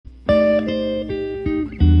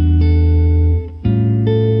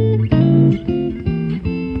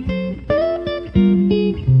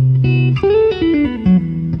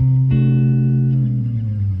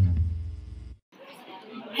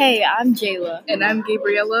I'm Jayla. And I'm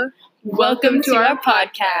Gabriella. Welcome to our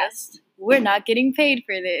podcast. We're not getting paid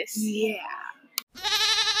for this. Yeah.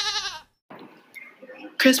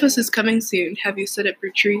 Christmas is coming soon. Have you set up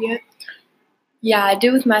your tree yet? Yeah, I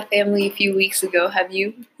did with my family a few weeks ago. Have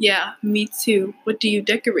you? Yeah, me too. What do you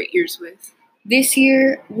decorate yours with? This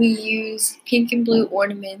year, we use pink and blue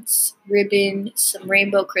ornaments, ribbon, some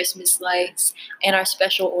rainbow Christmas lights, and our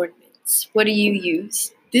special ornaments. What do you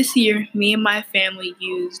use? This year, me and my family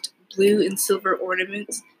used blue and silver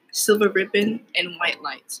ornaments, silver ribbon, and white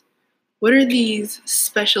lights. What are these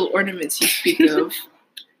special ornaments you speak of?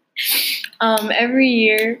 Every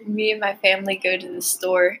year, me and my family go to the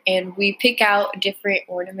store and we pick out different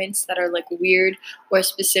ornaments that are like weird or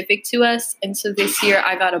specific to us. And so this year,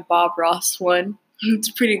 I got a Bob Ross one. It's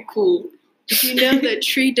pretty cool. Did you know that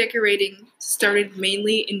tree decorating started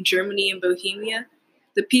mainly in Germany and Bohemia?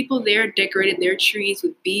 The people there decorated their trees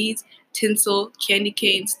with beads, tinsel, candy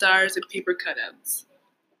cane, stars, and paper cutouts.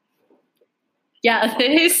 Yeah, the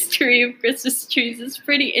history of Christmas trees is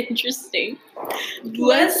pretty interesting.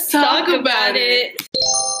 Let's talk about it.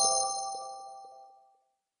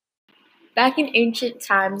 Back in ancient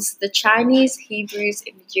times, the Chinese, Hebrews,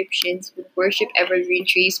 and Egyptians would worship evergreen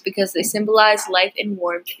trees because they symbolize life and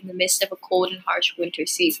warmth in the midst of a cold and harsh winter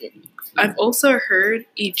season. I've also heard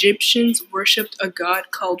Egyptians worshipped a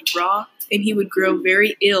god called Ra, and he would grow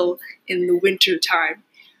very ill in the winter time.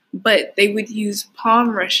 But they would use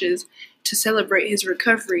palm rushes to celebrate his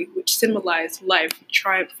recovery, which symbolized life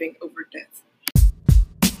triumphing over death.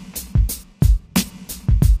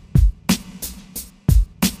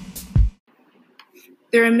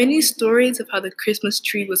 There are many stories of how the Christmas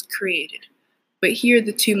tree was created, but here are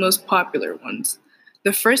the two most popular ones.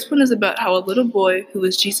 The first one is about how a little boy, who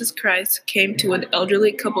was Jesus Christ, came to an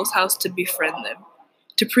elderly couple's house to befriend them.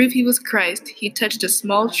 To prove he was Christ, he touched a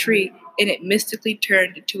small tree and it mystically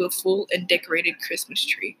turned into a full and decorated Christmas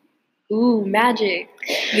tree. Ooh, magic.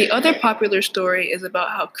 The other popular story is about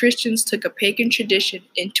how Christians took a pagan tradition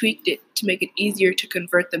and tweaked it to make it easier to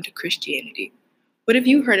convert them to Christianity. What have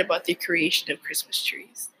you heard about the creation of Christmas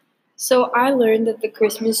trees? So I learned that the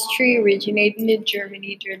Christmas tree originated in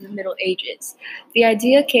Germany during the Middle Ages. The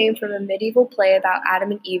idea came from a medieval play about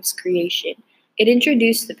Adam and Eve's creation. It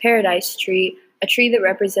introduced the paradise tree, a tree that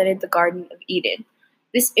represented the Garden of Eden.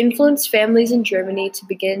 This influenced families in Germany to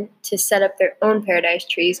begin to set up their own paradise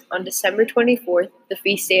trees on December 24th, the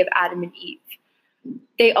feast day of Adam and Eve.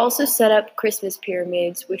 They also set up Christmas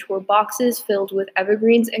pyramids, which were boxes filled with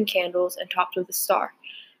evergreens and candles and topped with a star.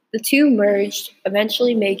 The two merged,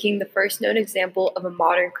 eventually making the first known example of a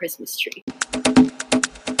modern Christmas tree.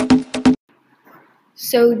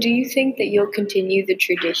 So, do you think that you'll continue the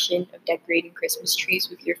tradition of decorating Christmas trees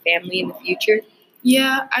with your family in the future?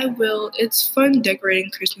 Yeah, I will. It's fun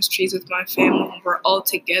decorating Christmas trees with my family when we're all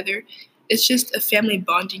together. It's just a family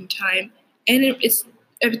bonding time, and it's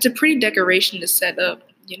a pretty decoration to set up,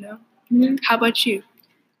 you know? Mm-hmm. How about you?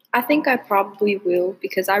 I think I probably will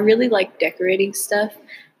because I really like decorating stuff,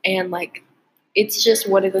 and it's just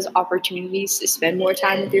one of those opportunities to spend more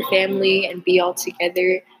time with your family and be all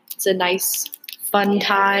together. It's a nice, fun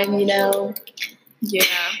time, you know? Yeah.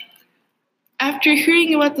 After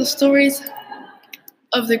hearing about the stories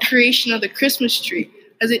of the creation of the Christmas tree,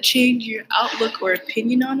 has it changed your outlook or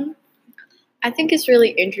opinion on them? I think it's really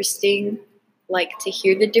interesting, to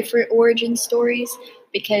hear the different origin stories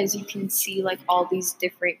because you can see all these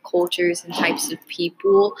different cultures and types of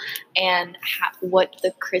people and what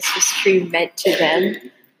the Christmas tree meant to them.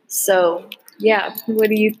 So, yeah, what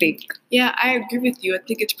do you think? Yeah, I agree with you. I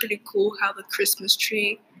think it's pretty cool how the Christmas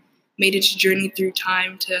tree made its journey through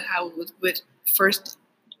time to how it was with first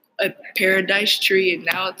a paradise tree and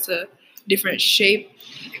now it's a different shape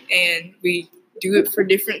and we use it for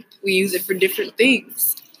different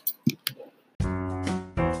things.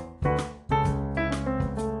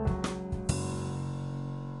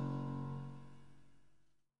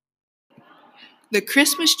 The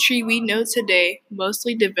Christmas tree we know today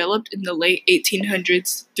mostly developed in the late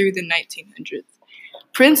 1800s through the 1900s.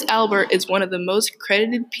 Prince Albert is one of the most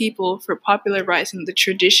credited people for popularizing the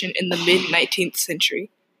tradition in the mid-19th century.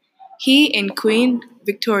 He and Queen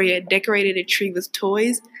Victoria decorated a tree with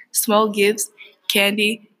toys, small gifts,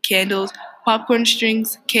 candy, candles, popcorn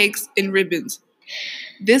strings, cakes, and ribbons.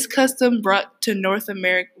 This custom was brought to North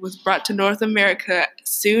America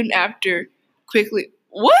soon after.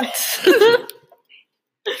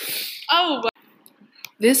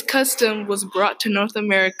 This custom was brought to North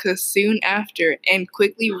America soon after and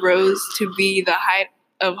quickly rose to be the height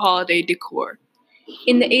of holiday decor.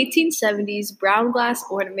 In the 1870s, brown glass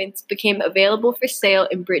ornaments became available for sale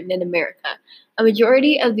in Britain and America. A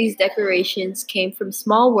majority of these decorations came from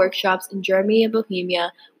small workshops in Germany and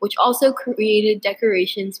Bohemia, which also created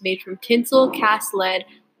decorations made from tinsel, cast lead,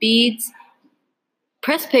 beads,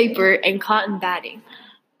 pressed paper, and cotton batting.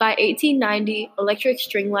 By 1890, electric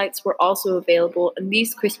string lights were also available, and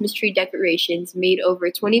these Christmas tree decorations made over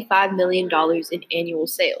 $25 million in annual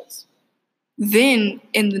sales. Then,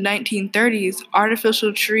 in the 1930s,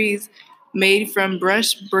 artificial trees made from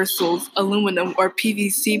brush bristles, aluminum, or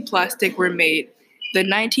PVC plastic were made. The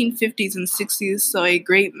 1950s and 60s saw a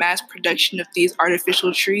great mass production of these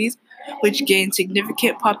artificial trees, which gained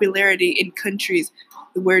significant popularity in countries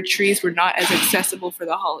where trees were not as accessible for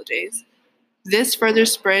the holidays. This further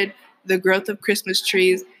spread the growth of Christmas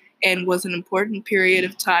trees and was an important period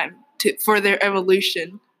of time for their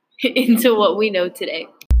evolution into what we know today.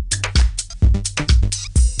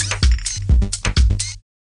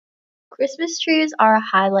 Christmas trees are a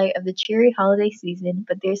highlight of the cheery holiday season,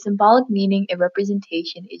 but their symbolic meaning and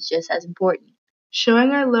representation is just as important.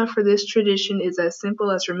 Showing our love for this tradition is as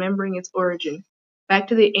simple as remembering its origin, back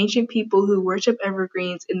to the ancient people who worship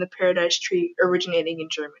evergreens in the paradise tree originating in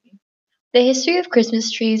Germany. The history of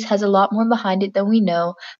Christmas trees has a lot more behind it than we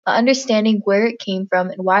know, but understanding where it came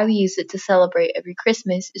from and why we use it to celebrate every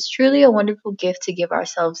Christmas is truly a wonderful gift to give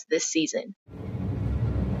ourselves this season.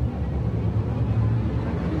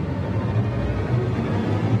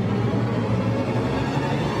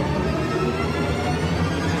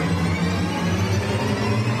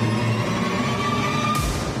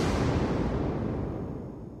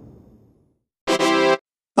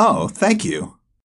 Oh, thank you.